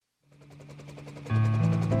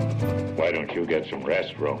Why don't you get some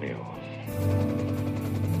rest, Romeo?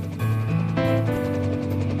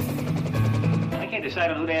 I can't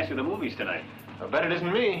decide on who to ask for the movies tonight. I bet it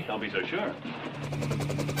isn't me. Don't be so sure.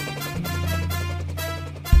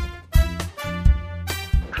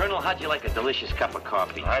 Colonel, how'd you like a delicious cup of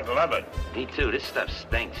coffee? I'd love it. Me too. This stuff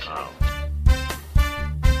stinks. Oh.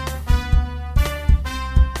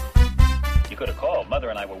 You could have called. Mother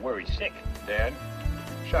and I were worried sick. Dad,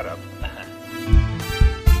 shut up.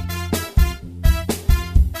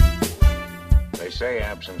 They say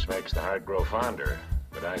absence makes the heart grow fonder,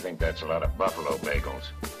 but I think that's a lot of buffalo bagels.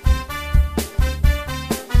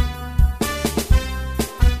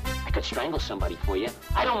 I could strangle somebody for you.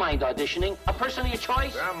 I don't mind auditioning. A person of your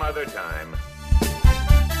choice. Some other time.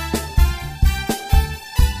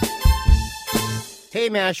 Hey,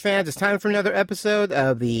 MASH fans, it's time for another episode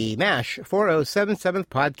of the MASH 4077th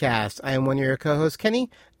podcast. I am one of your co-hosts, Kenny,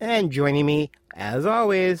 and joining me, as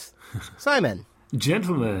always, Simon.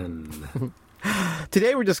 Gentlemen.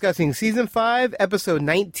 Today we're discussing Season 5, Episode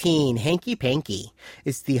 19, Hanky Panky.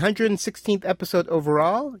 It's the 116th episode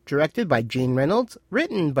overall, directed by Gene Reynolds,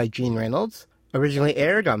 written by Gene Reynolds, originally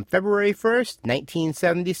aired on February 1st,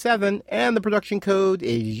 1977, and the production code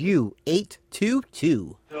is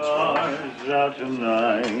U822. Stars out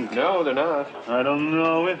tonight. No, they're not. I don't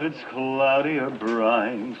know if it's cloudy or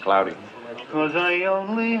bright. Cloudy. 'Cause I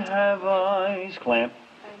only have eyes. Clamp.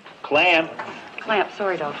 Clamp. Clamp,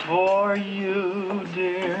 sorry, Doctor. For you,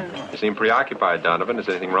 dear. You seem preoccupied, Donovan. Is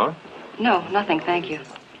anything wrong? No, nothing, thank you.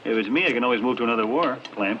 If it's me, I can always move to another war.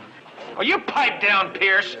 Clamp. Oh, you pipe down,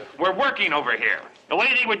 Pierce. We're working over here. Now, what do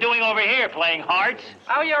you think we're doing over here? Playing hearts?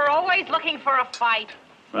 Oh, you're always looking for a fight.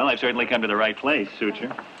 Well, I've certainly come to the right place,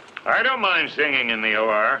 Suture. I don't mind singing in the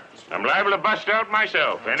OR. I'm liable to bust out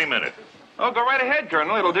myself any minute. Oh, go right ahead,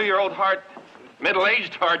 Colonel. It'll do your old heart,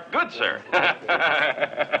 middle-aged heart, good, sir.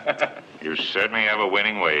 You certainly have a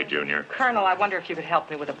winning way, Junior. Colonel, I wonder if you could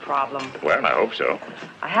help me with a problem. Well, I hope so.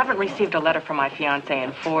 I haven't received a letter from my fiancé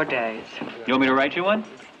in 4 days. You want me to write you one?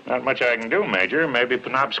 Not much I can do, Major. Maybe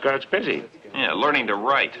Penobscot's busy. Yeah, learning to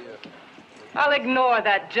write. I'll ignore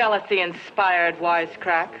that jealousy-inspired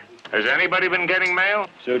wisecrack. Has anybody been getting mail?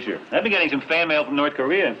 Suture. I've been getting some fan mail from North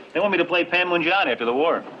Korea. They want me to play Panmunjom after the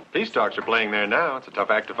war. Peace talks are playing there now. It's a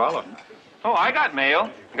tough act to follow. Oh, I got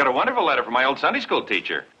mail. I got a wonderful letter from my old Sunday school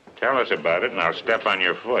teacher. Tell us about it, and I'll step on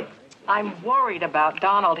your foot. I'm worried about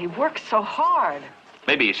Donald. He works so hard.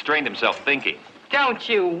 Maybe he strained himself thinking. Don't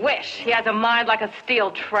you wish? He has a mind like a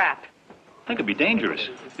steel trap. That could be dangerous.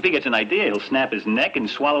 If he gets an idea, he'll snap his neck and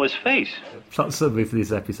swallow his face. Plot summary for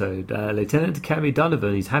this episode. Lieutenant Carrie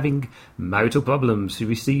Donovan is having marital problems. She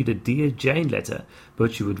received a Dear Jane letter,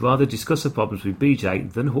 but she would rather discuss her problems with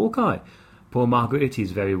BJ than Hawkeye. Poor Margaret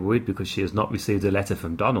is very worried because she has not received a letter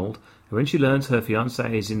from Donald. And when she learns her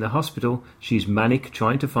fiancé is in the hospital, she's manic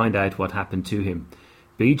trying to find out what happened to him.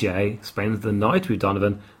 BJ spends the night with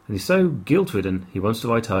Donovan and is so guilt-ridden he wants to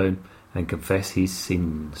write home and confess his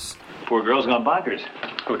sins. Poor girl's gone bonkers.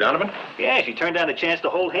 Who, Donovan? Yeah, she turned down the chance to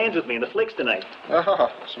hold hands with me in the flicks tonight.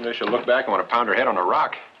 Oh, someday she'll look back and want to pound her head on a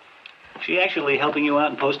rock. She actually helping you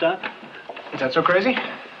out in post-op? Is that so crazy?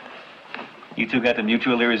 You two got the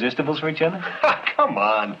mutual irresistibles for each other? Come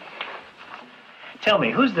on. Tell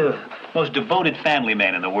me, who's the most devoted family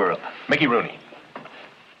man in the world? Mickey Rooney.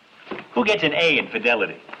 Who gets an A in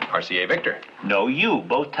fidelity? RCA Victor. No, you,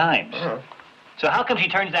 both times. So how come she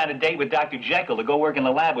turns down a date with Dr. Jekyll to go work in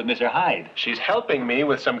the lab with Mr. Hyde? She's helping me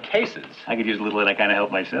with some cases. I could use a little of that kind of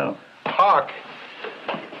help myself. Hawk.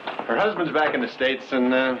 Her husband's back in the States,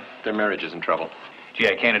 and their marriage is in trouble. Gee,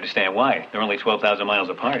 I can't understand why. They're only 12,000 miles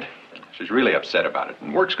apart. She's really upset about it,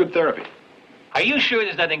 and works good therapy. Are you sure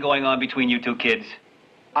there's nothing going on between you two kids?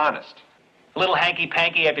 Honest. A little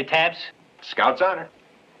hanky-panky after taps? Scout's honor.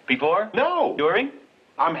 Before? No. During?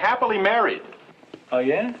 I'm happily married. Oh,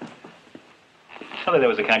 yeah? I thought there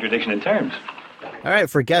was a contradiction in terms. All right,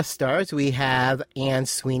 for guest stars, we have Anne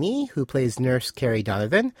Sweeney, who plays Nurse Carrie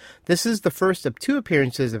Donovan. This is the first of 2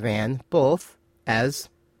 appearances of Anne, both as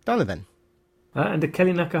Donovan. And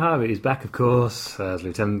Kelly Nakahara is back, of course, as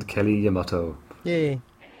Lieutenant Kelly Yamato. Yay.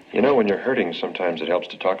 You know, when you're hurting, sometimes it helps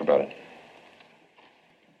to talk about it.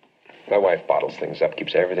 My wife bottles things up,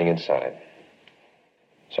 keeps everything inside.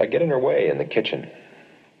 So I get in her way in the kitchen.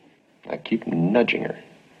 I keep nudging her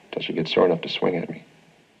till she gets sore enough to swing at me.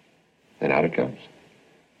 Then out it comes.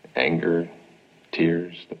 Anger,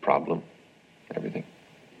 tears, the problem, everything.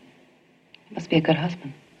 Must be a good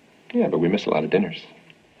husband. Yeah, but we miss a lot of dinners.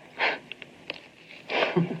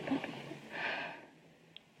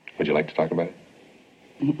 Would you like to talk about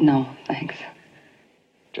it? No, thanks.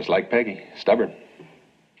 Just like Peggy, stubborn.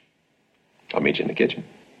 I'll meet you in the kitchen.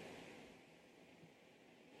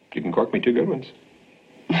 You can cork me 2 good ones.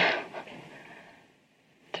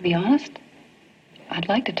 To be honest, I'd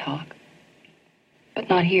like to talk. But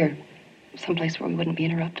not here. Someplace where we wouldn't be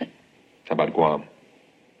interrupted. How about Guam?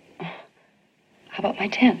 How about my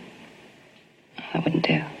tent? That wouldn't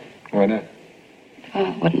do. Why not? Well,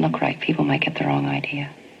 it wouldn't look right. People might get the wrong idea.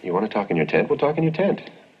 You want to talk in your tent? We'll talk in your tent.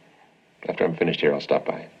 After I'm finished here, I'll stop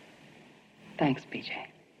by. Thanks, BJ.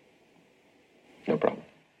 No problem.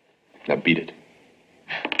 Now beat it.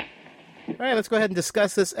 All right, let's go ahead and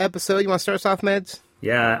discuss this episode. You want to start us off, Meds?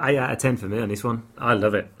 Yeah, 8 out of 10 for me on this one. I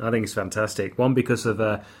love it. I think it's fantastic. One, because of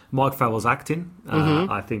Mike Farrell's acting.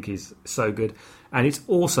 I think he's so good. And it's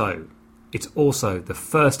also the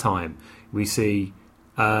first time we see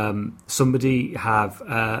somebody have...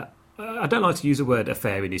 I don't like to use the word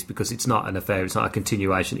affair in this because it's not an affair. It's not a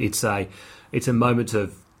continuation. It's a moment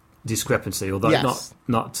of discrepancy, although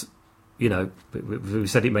not you know, we've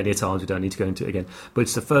said it many times. We don't need to go into it again. But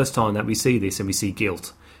it's the first time that we see this and we see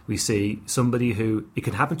guilt. We see somebody who, it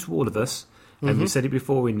can happen to all of us, and we said it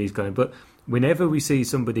before in these going, but whenever we see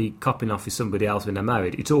somebody copping off with somebody else when they're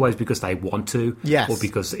married, it's always because they want to, or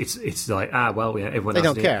because it's like, everyone else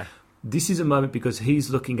don't care. This is a moment because he's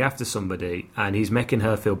looking after somebody and he's making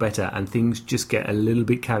her feel better, and things just get a little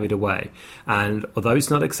bit carried away. And although it's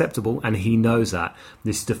not acceptable, and he knows that,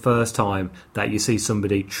 this is the first time that you see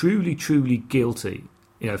somebody truly, truly guilty,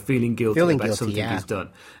 you know, feeling guilty about something he's done.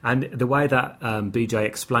 And the way that BJ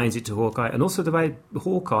explains it to Hawkeye, and also the way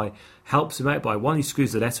Hawkeye helps him out by, one, he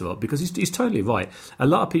screws the letter up, because he's totally right. A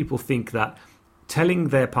lot of people think that telling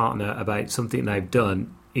their partner about something they've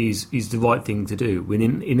done is the right thing to do, when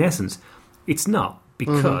in essence it's not,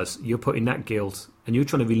 because you're putting that guilt and you're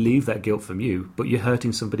trying to relieve that guilt from you, but you're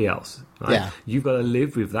hurting somebody else, right? You've got to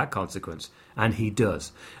live with that consequence, and he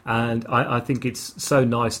does. And I think it's so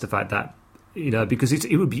nice, the fact that, you know, because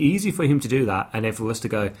it would be easy for him to do that, and then for us to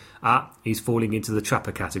go, he's falling into the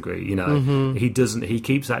trapper category, you know. He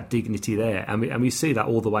keeps that dignity there, and we see that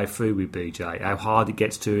all the way through with BJ, how hard it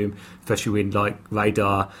gets to him, especially when, like,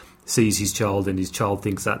 Radar sees his child, and his child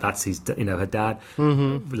thinks that that's his, you know, her dad.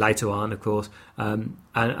 Later on, of course, and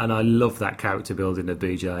I love that character building of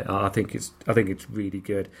BJ. I think it's really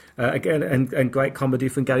good. Again, and great comedy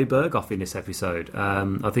from Gary Berghoff in this episode.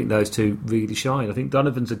 I think those two really shine. I think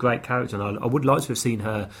Donovan's a great character, and I would like to have seen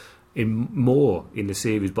her more in the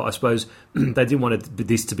series, but I suppose they didn't want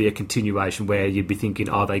this to be a continuation where you'd be thinking,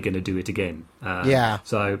 are they going to do it again?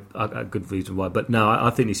 So a good reason why. But no, I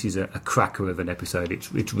think this is a cracker of an episode.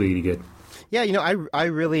 It's really good. Yeah, you know, I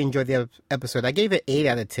really enjoyed the episode. I gave it 8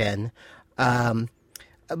 out of 10.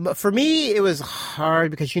 But for me, it was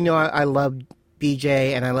hard because, you know, I love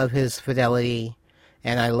BJ and I love his fidelity,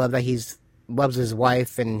 and I love that loves his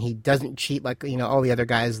wife and he doesn't cheat like, you know, all the other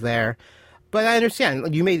guys there. But I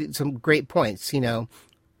understand. You made some great points. You know,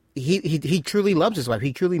 he truly loves his wife.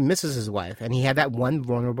 He truly misses his wife, and he had that one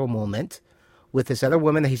vulnerable moment with this other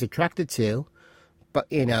woman that he's attracted to. But,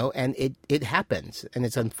 you know, and it happens, and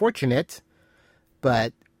it's unfortunate.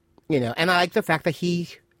 But, you know, and I like the fact that he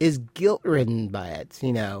is guilt-ridden by it.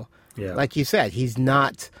 You know, like you said, he's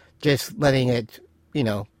not just letting it, you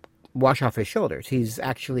know, wash off his shoulders. He's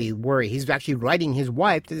actually worried. He's actually writing his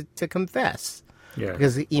wife to confess. Yeah,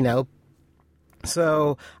 because, you know.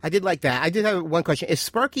 So I did like that. I did have one question. Is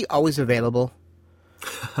Sparky always available?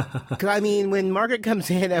 Because, I mean, when Margaret comes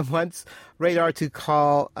in and wants Radar to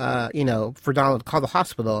call, you know, for Donald to call the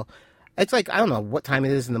hospital, it's like, I don't know what time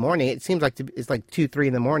it is in the morning. It seems like it's like 2, 3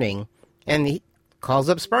 in the morning. And he calls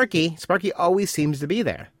up Sparky. Sparky always seems to be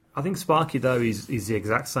there. I think Sparky, though, is the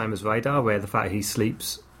exact same as Radar, where the fact he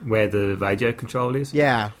sleeps where the radio control is.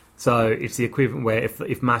 Yeah. So it's the equivalent where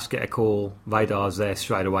if MASH get a call, Radar's there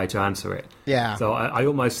straight away to answer it. Yeah. So I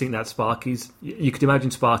almost think that Sparky's... You could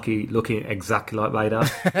imagine Sparky looking exactly like Radar.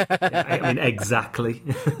 I mean, exactly.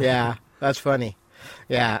 Yeah, that's funny.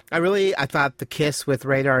 Yeah. I thought the kiss with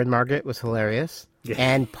Radar and Margaret was hilarious. Yeah.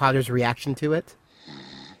 And Potter's reaction to it.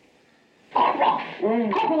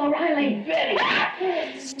 Corporal O'Reilly! Betty!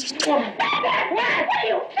 What are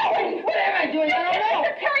you doing? What am I doing? I don't know.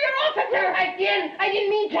 Superior officer! I didn't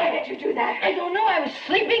mean to. Why did you do that? I don't know. I was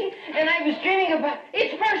sleeping, and I was dreaming about...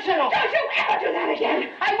 It's personal. Don't you ever do that again.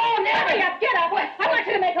 I won't ever. Get up. I want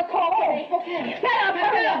you to make a call. Okay. Get up.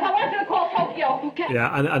 Hurry up. I want you to call Tokyo. Okay.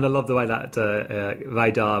 Yeah, and I love the way that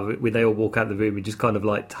Radar, when they all walk out of the room, he just kind of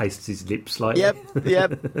like tastes his lips slightly.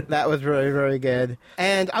 Yep. That was very, very good.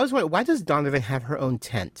 And I was wondering, why does Donovan have her own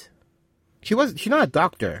tent? She's not a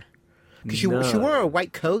doctor. Because she wore a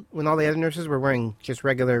white coat when all the other nurses were wearing just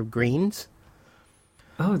regular greens.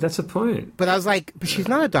 Oh, that's a point. But I was like, but she's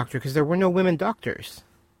not a doctor because there were no women doctors.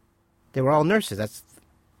 They were all nurses.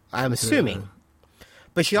 I'm assuming. Yeah.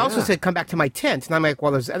 But she also said, come back to my tent. And I'm like,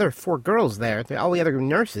 well, there's other 4 girls there. All the other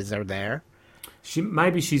nurses are there.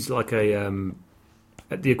 Maybe she's like the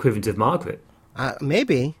equivalent of Margaret.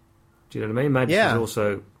 Maybe. Do you know what I mean? Maybe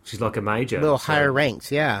she's like a major. A little higher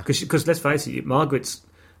ranks, yeah. Because let's face it, Margaret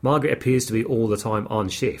appears to be all the time on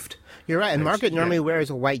shift. You're right, and Margaret normally wears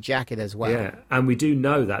a white jacket as well. Yeah, and we do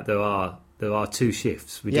know that there are 2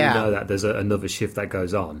 shifts. We do know that there's another shift that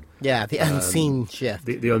goes on. Yeah, the unseen shift.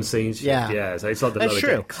 The unseen shift, yeah. So it's like the That's lower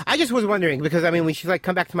true. decks. I just was wondering, because, I mean, when she's like,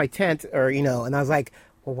 come back to my tent, or, and I was like,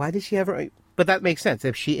 well, why did she ever... But that makes sense.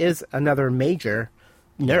 If she is another major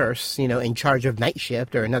nurse, in charge of night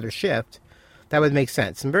shift or another shift, that would make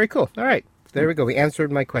sense. And very cool. All right. There we go. We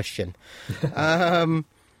answered my question.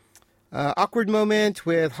 Awkward moment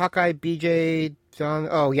with Hawkeye, BJ, John.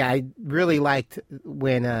 Oh, yeah. I really liked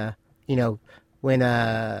when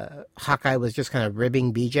Hawkeye was just kind of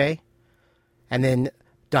ribbing BJ. And then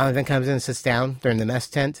Donovan comes in and sits down during the mess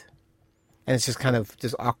tent. And it's just kind of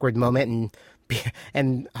this awkward moment.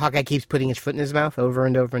 And Hawkeye keeps putting his foot in his mouth over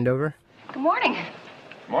and over and over. Good morning.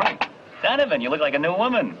 Morning. Donovan, you look like a new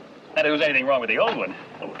woman. Not that there was anything wrong with the old one.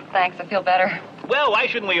 Thanks, I feel better. Well, why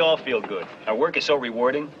shouldn't we all feel good? Our work is so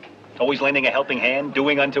rewarding. Always lending a helping hand,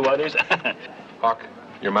 doing unto others. Hawk,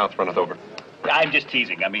 your mouth runneth over. I'm just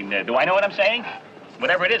teasing. I mean, do I know what I'm saying?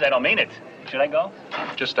 Whatever it is, I don't mean it. Should I go?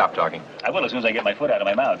 Just stop talking. I will as soon as I get my foot out of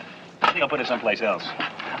my mouth. I think I'll put it someplace else.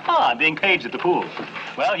 I'm being paged at the pool.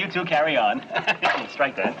 Well, you two carry on.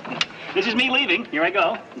 Strike that. This is me leaving. Here I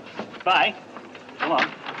go. Bye. So long.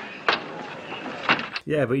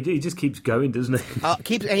 Yeah, but he just keeps going, doesn't he?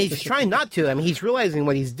 And he's trying not to. I mean, he's realizing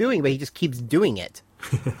what he's doing, but he just keeps doing it,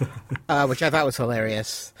 which I thought was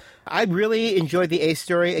hilarious. I really enjoyed the A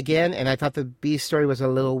story again, and I thought the B story was a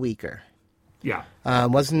little weaker. Yeah.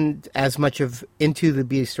 Wasn't as much into the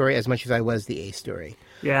B story as much as I was the A story.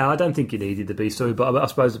 Yeah, I don't think you needed the B story, but I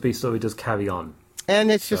suppose the B story does carry on.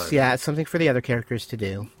 And it's just, it's something for the other characters to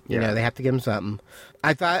do. You know, they have to give them something.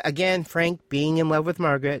 I thought, again, Frank being in love with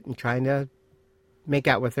Margaret and trying to make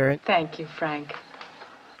out with her. Thank you, Frank.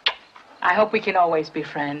 I hope we can always be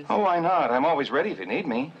friends. Oh, why not? I'm always ready if you need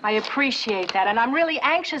me. I appreciate that, and I'm really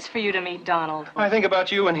anxious for you to meet Donald. I think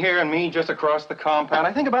about you and here and me just across the compound.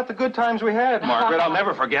 I think about the good times we had, Margaret. I'll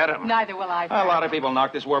never forget them. Neither will I, Frank. A lot of people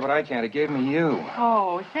knocked this war, but I can't. It gave me you.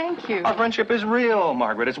 Oh, thank you. Our friendship is real,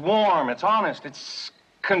 Margaret. It's warm. It's honest. It's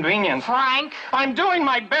convenient. Frank! I'm doing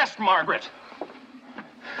my best, Margaret.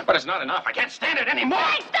 But it's not enough. I can't stand it anymore.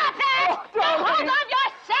 Frank, stop that! Now hold on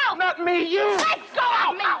yourself! Not me, you! Let go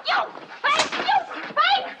of me! You! Frank! You!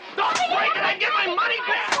 Frank! Don't break it! I get my money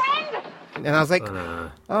back! Friend! And I was like,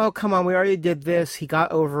 oh, come on, we already did this. He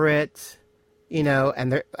got over it.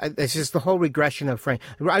 And it's just the whole regression of Frank.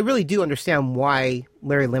 I really do understand why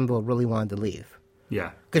Larry Linville really wanted to leave.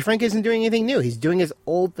 Yeah. Because Frank isn't doing anything new. He's doing his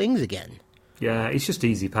old things again. Yeah, it's just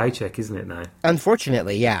easy paycheck, isn't it, now?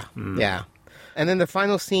 Unfortunately, yeah. Yeah. And then the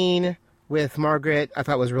final scene with Margaret, I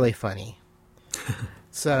thought was really funny.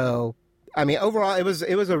 So, I mean, overall, it was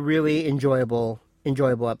a really enjoyable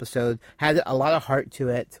episode. Had a lot of heart to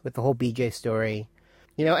it with the whole BJ story,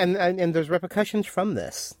 and there's repercussions from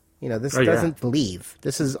this. This doesn't leave.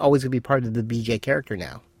 This is always going to be part of the BJ character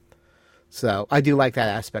now. So I do like that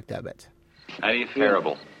aspect of it. How do you feel?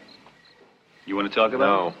 Terrible. You want to talk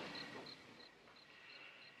about it?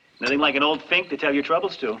 Nothing like an old fink to tell your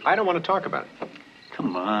troubles to. I don't want to talk about it.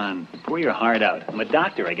 Come on, pour your heart out. I'm a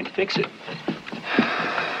doctor. I can fix it.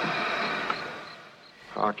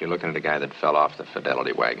 Hawk, you're looking at a guy that fell off the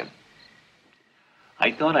Fidelity wagon.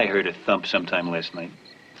 I thought I heard a thump sometime last night.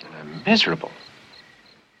 And I'm miserable.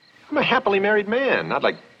 I'm a happily married man, not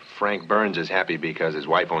like Frank Burns is happy because his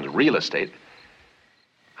wife owns real estate.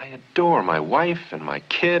 I adore my wife and my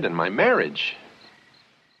kid and my marriage.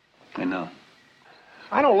 I know.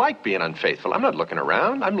 I don't like being unfaithful. I'm not looking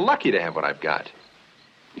around. I'm lucky to have what I've got.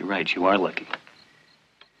 You're right. You are lucky.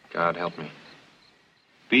 God help me.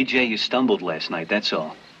 BJ, you stumbled last night, that's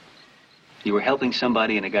all. You were helping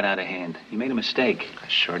somebody and it got out of hand. You made a mistake. I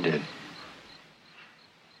sure did.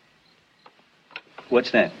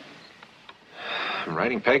 What's that? I'm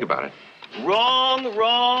writing Peg about it. Wrong,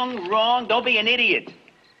 wrong, wrong. Don't be an idiot.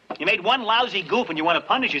 You made one lousy goof and you want to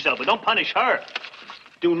punish yourself, but don't punish her.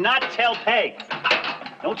 Do not tell Peg.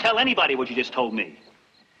 Don't tell anybody what you just told me.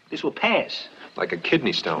 This will pass. Like a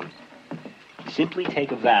kidney stone. Simply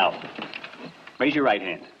take a vow. Raise your right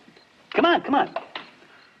hand. Come on, come on.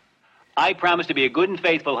 I promise to be a good and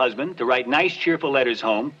faithful husband, to write nice, cheerful letters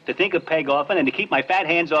home, to think of Peg often, and to keep my fat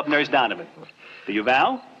hands off Nurse Donovan. Do you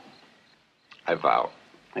vow? I vow.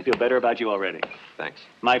 I feel better about you already. Thanks.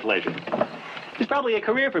 My pleasure. There's probably a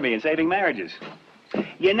career for me in saving marriages.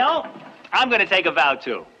 I'm going to take a vow,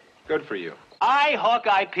 too. Good for you. I,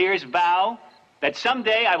 Hawkeye Pierce, vow that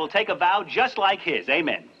someday I will take a vow just like his.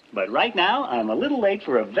 Amen. But right now, I'm a little late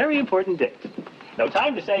for a very important date. No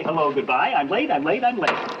time to say hello, goodbye. I'm late.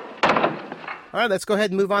 All right, let's go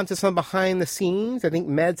ahead and move on to some behind the scenes. I think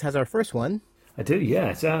Meds has our first one. I do,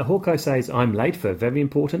 yes. Hawkeye says, I'm late for a very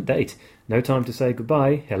important date. No time to say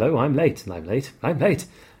goodbye. Hello, I'm late. I'm late.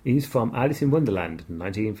 He's from Alice in Wonderland,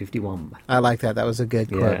 1951. I like that. That was a good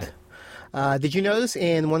quote. Did you notice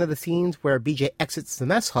in one of the scenes where BJ exits the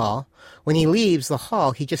mess hall, when he leaves the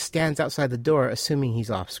hall, he just stands outside the door, assuming he's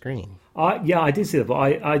off screen? Yeah, I did see that,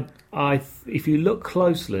 but I if you look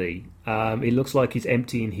closely, it looks like he's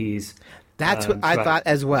emptying his... That's what I thought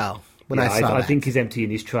as well when I saw that. I think he's emptying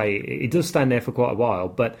his tray. It does stand there for quite a while,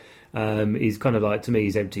 but he's kind of like, to me,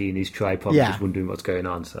 he's emptying his tray, probably just wondering what's going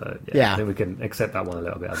on. So, I think we can accept that one a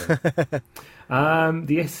little bit, I think.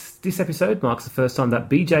 This episode marks the first time that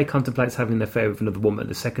BJ contemplates having an affair with another woman.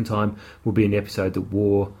 The second time will be in the episode The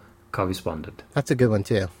War Correspondent. That's a good one,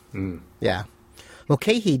 too. Yeah. Well,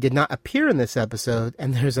 Mulcahy did not appear in this episode,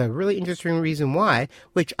 and there's a really interesting reason why,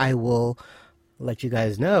 which I will let you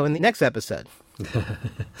guys know in the next episode.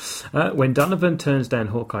 When Donovan turns down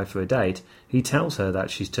Hawkeye for a date, he tells her that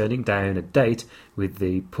she's turning down a date with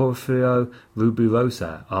the Porfirio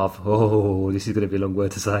Rubirosa of, this is going to be a long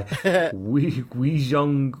word to say,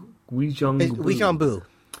 Weijongbu.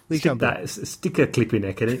 Stick a clip in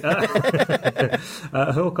there, Kenny.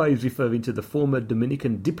 Hawkeye is referring to the former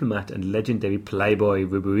Dominican diplomat and legendary playboy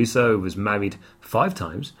Ruberizo, who was married 5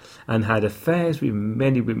 times and had affairs with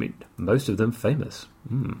many women, most of them famous.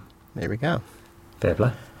 There we go. Fair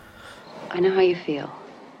play. I know how you feel.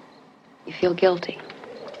 You feel guilty.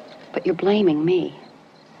 But you're blaming me.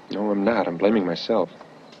 No, I'm not. I'm blaming myself.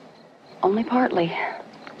 Only partly.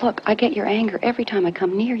 Look, I get your anger every time I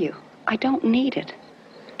come near you. I don't need it.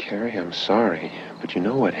 Carrie, I'm sorry, but you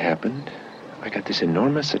know what happened? I got this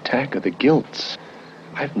enormous attack of the guilt.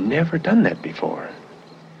 I've never done that before.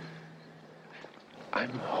 I'm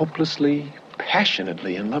hopelessly,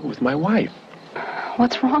 passionately in love with my wife.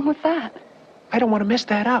 What's wrong with that? I don't want to mess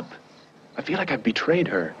that up. I feel like I've betrayed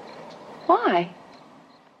her. Why?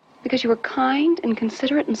 Because you were kind and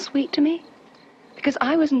considerate and sweet to me? Because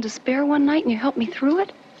I was in despair one night and you helped me through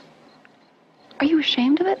it? Are you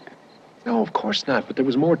ashamed of it? No, of course not, but there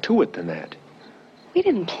was more to it than that. We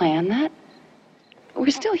didn't plan that.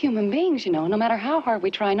 We're still human beings, you know, no matter how hard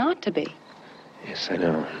we try not to be. Yes, I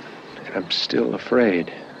know. And I'm still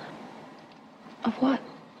afraid. Of what?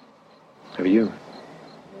 Of you.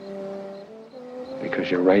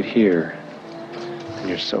 Because you're right here. And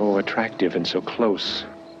you're so attractive and so close.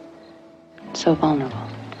 So vulnerable.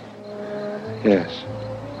 Yes.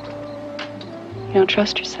 You don't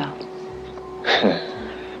trust yourself.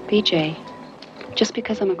 BJ, just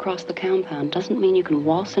because I'm across the compound doesn't mean you can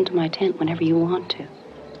waltz into my tent whenever you want to.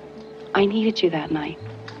 I needed you that night.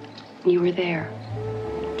 You were there.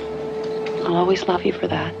 I'll always love you for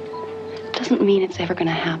that. Doesn't mean it's ever going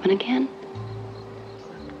to happen again.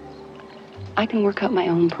 I can work out my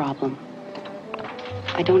own problem.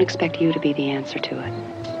 I don't expect you to be the answer to it.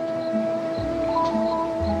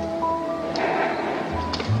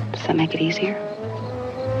 Does that make it easier?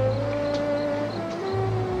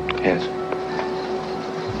 Yes.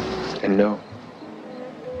 And no.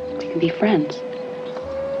 We can be friends.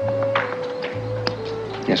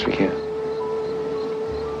 Yes, we can.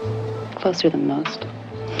 Closer than most.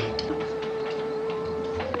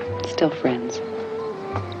 Still friends.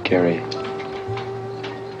 Carrie.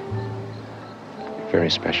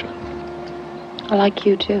 Very special. I like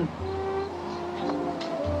you, too.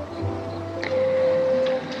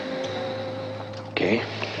 Okay.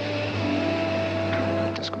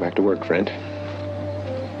 Let's go back to work, friend.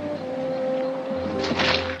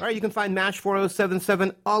 All right, you can find MASH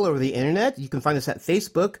 4077 all over the internet. You can find us at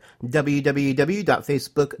Facebook,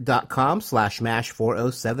 www.facebook.com/MASH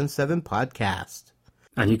 4077 podcast.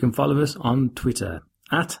 And you can follow us on Twitter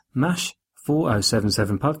at MASH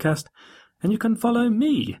 4077 podcast. And you can follow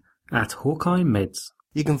me at Hawkeye Meds.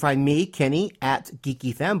 You can find me, Kenny, at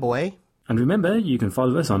Geeky Fanboy. And remember, you can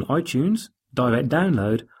follow us on iTunes, direct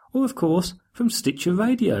download, or of course, from Stitcher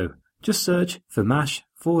Radio. Just search for MASH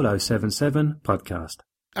 4077 podcast.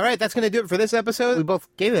 All right, that's going to do it for this episode. We both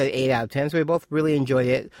gave it an 8 out of 10, so we both really enjoyed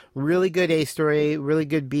it. Really good A story, really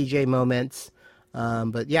good BJ moments.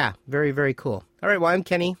 But yeah, very, very cool. All right, well, I'm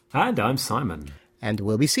Kenny. And I'm Simon. And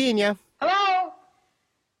we'll be seeing you. Hello?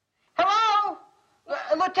 Hello?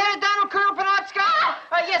 Lieutenant Donald, Colonel Penobscot?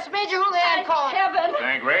 Yes, Major Houlihan calling. Heaven.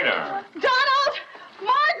 Thank radar. Donald!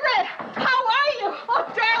 Margaret! How are you? Oh,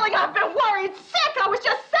 darling, I've been worried sick. I was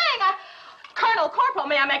just saying, Colonel Corporal,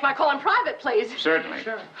 may I make my call in private, please? Certainly.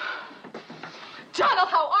 Sure. Donald,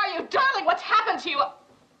 how are you? Darling, what's happened to you? Oh,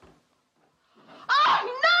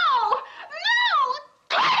 no! No!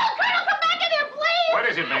 Colonel, come back in here, please! What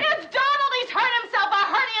is it, Major? It's Donald. He's hurt himself. A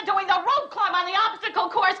hernia doing the rope climb on the obstacle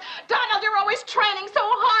course. Donald, you're always training so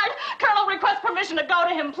hard. Colonel, request permission to go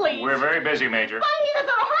to him, please. We're very busy, Major. But he has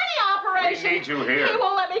a hernia operation. We need you here. He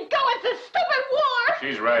won't let me go. It's this stupid war.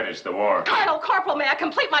 She's right, it's the war. Colonel, Corporal, may I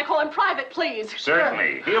complete my call in private, please?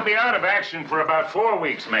 Certainly. He'll be out of action for about 4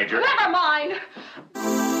 weeks, Major. Never mind.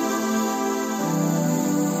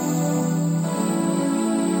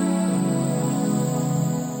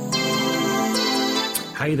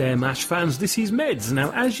 Hey there, MASH fans, this is Meds.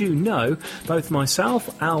 Now, as you know, both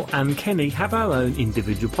myself, Al and Kenny have our own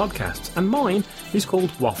individual podcasts, and mine is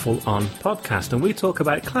called Waffle On Podcast, and we talk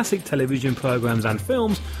about classic television programmes and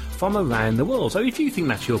films from around the world. So if you think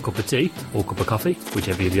that's your cup of tea, or cup of coffee,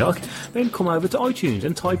 whichever you like, then come over to iTunes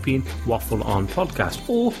and type in Waffle On Podcast.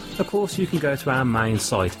 Or, of course, you can go to our main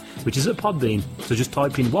site, which is at Podbean, so just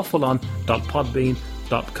type in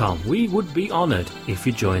waffleon.podbean.com. We would be honoured if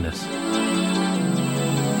you join us.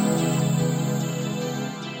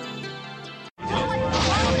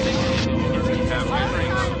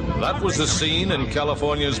 That was the scene in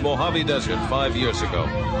California's Mojave Desert 5 years ago.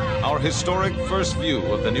 Our historic first view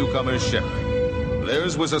of the newcomer's ship.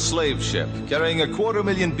 Theirs was a slave ship carrying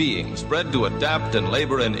 250,000 beings bred to adapt and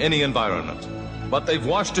labor in any environment. But they've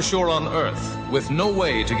washed ashore on Earth with no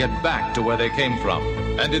way to get back to where they came from.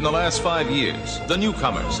 And in the last 5 years, the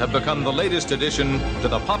newcomers have become the latest addition to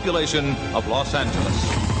the population of Los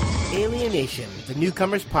Angeles. Alienation, the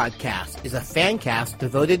Newcomers Podcast, is a fan cast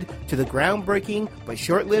devoted to the groundbreaking but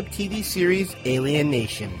short-lived TV series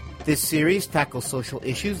Alienation. This series tackles social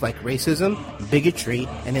issues like racism, bigotry,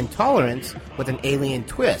 and intolerance with an alien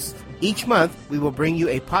twist. Each month, we will bring you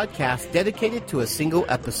a podcast dedicated to a single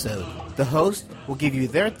episode. The host will give you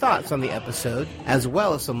their thoughts on the episode, as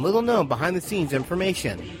well as some little-known behind-the-scenes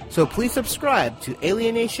information. So please subscribe to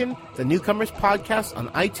Alienation, the Newcomers Podcast on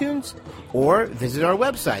iTunes, or visit our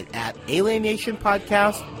website at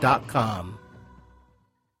alienationpodcast.com.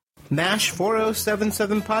 MASH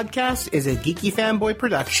 4077 Podcast is a Geeky Fanboy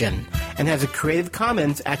production and has a Creative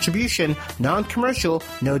Commons Attribution, Non-Commercial,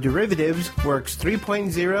 No Derivatives, Works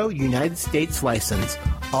 3.0 United States license.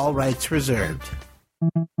 All rights reserved.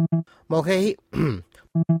 Mulcahy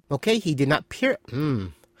did not peer...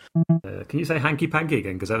 Can you say hanky-panky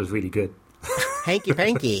again? Because that was really good.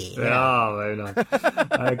 Hanky-panky. Yeah. Oh, very nice.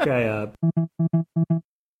 Okay,